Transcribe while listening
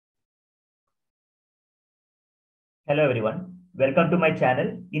Hello everyone, welcome to my channel.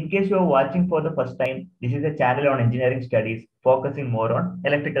 In case you are watching for the first time, this is a channel on engineering studies focusing more on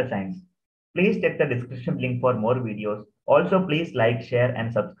electrical science. Please check the description link for more videos. Also, please like, share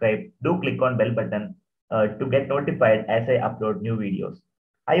and subscribe. Do click on bell button to get notified as I upload new videos.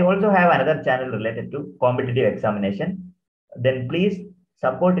 I also have another channel related to competitive examination. Then please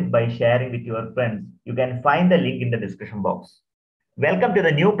support it by sharing with your friends. You can find the link in the description box. Welcome to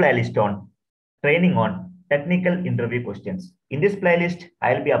the new playlist on training on technical interview questions. In this playlist,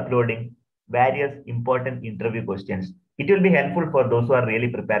 I'll be uploading various important interview questions. It will be helpful for those who are really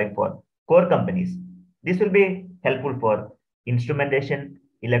preparing for core companies. This will be helpful for instrumentation,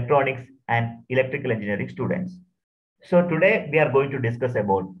 electronics, and electrical engineering students. So today we are going to discuss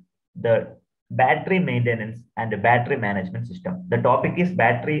about the battery maintenance and the battery management system. The topic is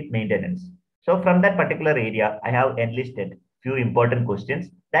battery maintenance. So from that particular area, I have enlisted few important questions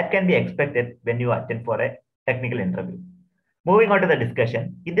that can be expected when you attend for a technical interview. Moving on to the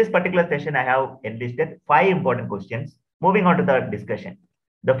discussion. In this particular session, I have enlisted 5 important questions. Moving on to the discussion.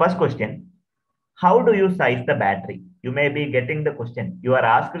 The first question, how do you size the battery? You may be getting the question. You are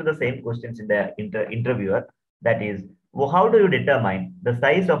asked the same questions in the interviewer. That is, how do you determine the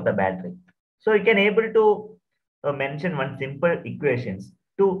size of the battery? So you can able to mention one simple equations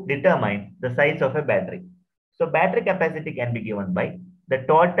to determine the size of a battery. So battery capacity can be given by the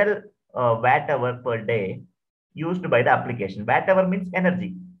total watt hour per day used by the application. Watt hour means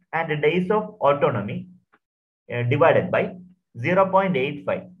energy, and the days of autonomy divided by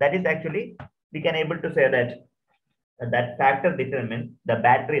 0.85. That is actually, we can able to say that that factor determines the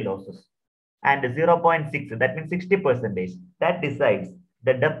battery losses. And 0.6, that means 60%, that decides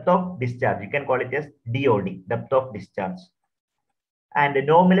the depth of discharge. You can call it as DOD, depth of discharge. And the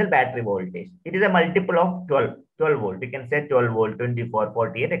nominal battery voltage. It is a multiple of 12 volt. You can say 12 volt, 24,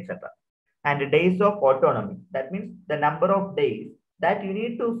 48, etc. And the days of autonomy. That means the number of days that you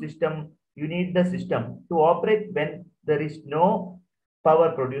need the system to operate when there is no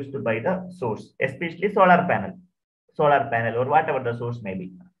power produced by the source, especially solar panel or whatever the source may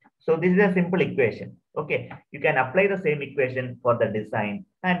be. So this is a simple equation. Okay, you can apply the same equation for the design,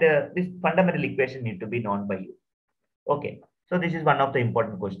 and this fundamental equation need to be known by you. Okay. So this is one of the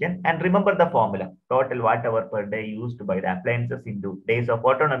important question. And remember the formula, total watt hour per day used by the appliances into days of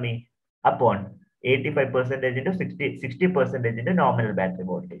autonomy upon 85% into 60% into nominal battery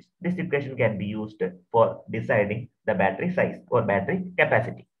voltage. This equation can be used for deciding the battery size or battery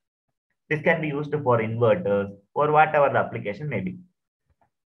capacity. This can be used for inverters or whatever the application may be.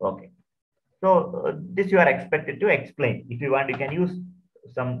 Okay. So this you are expected to explain. If you want, you can use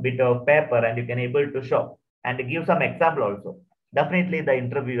some bit of paper and you can able to show and give some example also. Definitely the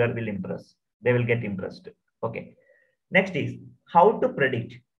interviewer will impress. They will get impressed. Okay. Next is how to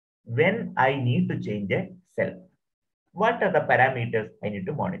predict when I need to change a cell. What are the parameters I need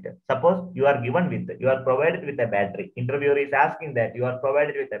to monitor? Suppose you are provided with a battery. Interviewer is asking that you are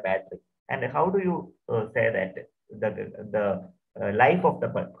provided with a battery. And how do you say that the life of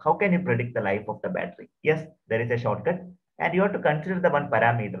the, how can you predict the life of the battery? Yes, there is a shortcut. And you have to consider the one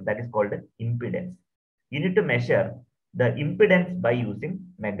parameter that is called impedance. You need to measure the impedance by using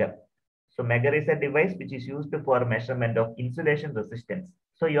measure. So measure is a device which is used for measurement of insulation resistance.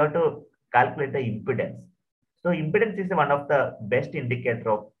 So you have to calculate the impedance. So impedance is one of the best indicator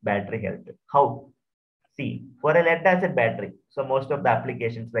of battery health. How? See, for a lead acid battery, so most of the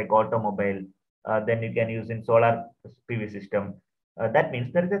applications like automobile, then you can use in solar PV system. That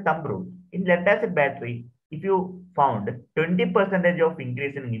means there is a thumb rule. In lead acid battery, if you found 20% of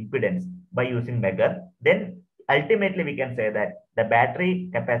increase in impedance by using measure, then ultimately we can say that the battery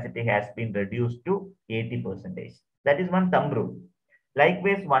capacity has been reduced to 80%. That is one thumb rule.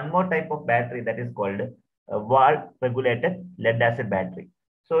 Likewise, one more type of battery that is called wall regulated lead acid battery.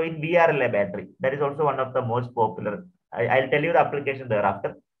 So in VRLA battery, that is also one of the most popular. I'll tell you the application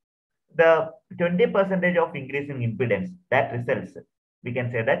thereafter. The 20% of increase in impedance that results, we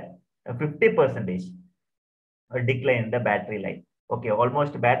can say that 50% decline in the battery life. Okay,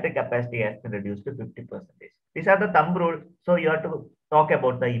 almost battery capacity has been reduced to 50%. These are the thumb rule. So you have to talk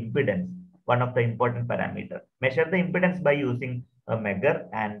about the impedance, one of the important parameter. Measure the impedance by using a measure,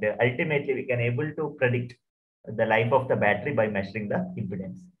 and ultimately we can able to predict the life of the battery by measuring the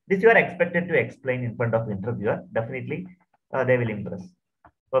impedance. This you are expected to explain in front of the interviewer. Definitely they will impress.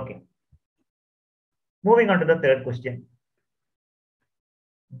 Okay. Moving on to the third question.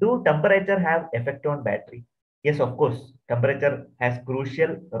 Do temperature have effect on battery? Yes, of course, temperature has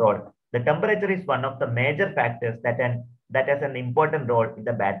crucial role. The temperature is one of the major factors that has an important role in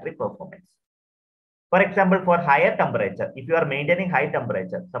the battery performance. For example, for higher temperature, if you are maintaining high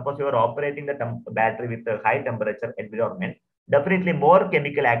temperature, suppose you are operating the battery with a high temperature environment, definitely more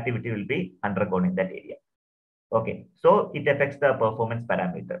chemical activity will be undergone in that area. Okay, so it affects the performance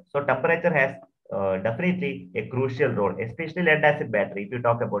parameter. So temperature has definitely a crucial role, especially lead acid battery, if you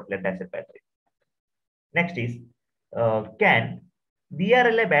talk about lead acid battery. Next is, can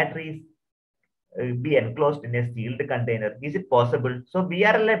VRLA batteries be enclosed in a sealed container? Is it possible? So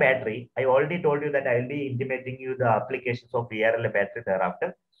VRLA battery, I already told you that I will be intimating you the applications of VRLA battery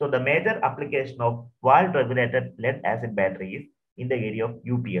thereafter. So the major application of valve regulated lead acid battery is in the area of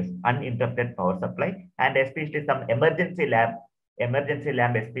UPS, uninterrupted power supply, and especially some emergency lamp,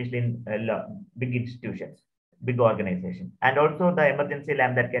 especially in big institutions, big organizations, and also the emergency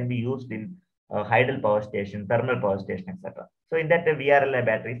lamp that can be used in hydel power station, thermal power station, etc. So in that, the VRLA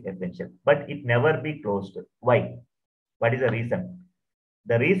battery is essential, but it never be closed. Why? What is the reason?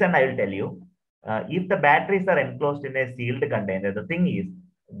 The reason I will tell you. If the batteries are enclosed in a sealed container, the thing is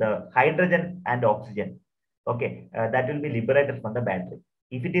the hydrogen and oxygen, okay, that will be liberated from the battery.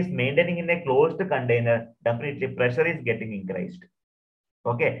 If it is maintaining in a closed container, definitely pressure is getting increased.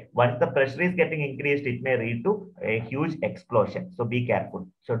 Okay, once the pressure is getting increased, it may lead to a huge explosion. So be careful.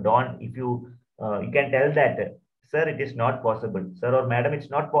 So don't, if you can tell that, sir, it is not possible, sir or madam, it's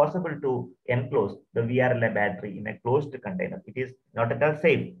not possible to enclose the VRLA battery in a closed container. It is not at all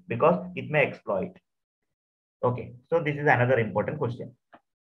safe because it may exploit. Okay, so this is another important question,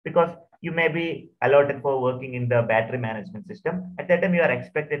 because you may be allotted for working in the battery management system. At that time, you are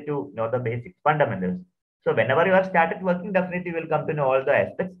expected to know the basic fundamentals. So whenever you are started working, definitely you will come to know all the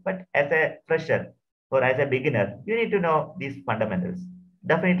aspects. But as a fresher or as a beginner, you need to know these fundamentals.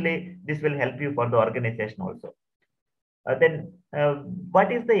 Definitely, this will help you for the organization also. Then,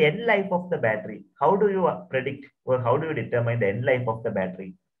 what is the end life of the battery? How do you predict or how do you determine the end life of the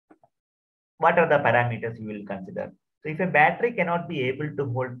battery? What are the parameters you will consider? So if a battery cannot be able to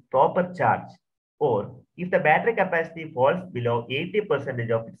hold proper charge, or if the battery capacity falls below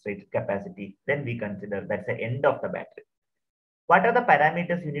 80% of its rated capacity, then we consider that's the end of the battery. What are the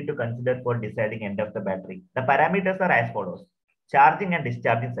parameters you need to consider for deciding end of the battery? The parameters are as follows. Charging and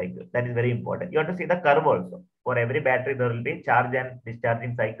discharging cycle. That is very important. You have to see the curve also. For every battery, there will be charge and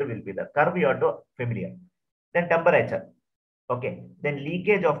discharging cycle will be the curve you have to familiar. Then temperature. Okay. Then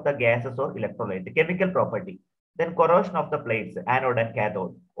leakage of the gases or electrolyte, chemical property. Then corrosion of the plates, anode and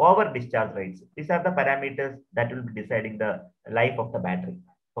cathode, over discharge rates. These are the parameters that will be deciding the life of the battery.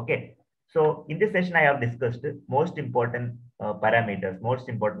 Okay. So in this session, I have discussed most important parameters, most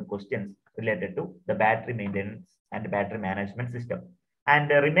important questions related to the battery maintenance and battery management system.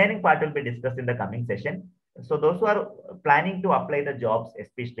 And the remaining part will be discussed in the coming session. So those who are planning to apply the jobs,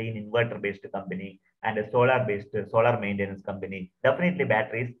 especially in inverter-based company and a solar-based solar maintenance company, definitely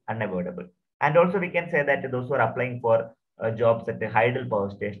battery is unavoidable. And also we can say that those who are applying for jobs at a hydel power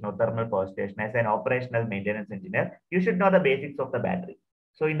station or thermal power station as an operational maintenance engineer, you should know the basics of the battery.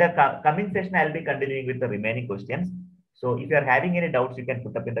 So in the coming session, I'll be continuing with the remaining questions. So if you are having any doubts, you can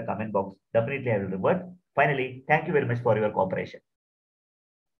put up in the comment box. Definitely I will revert. Finally, thank you very much for your cooperation.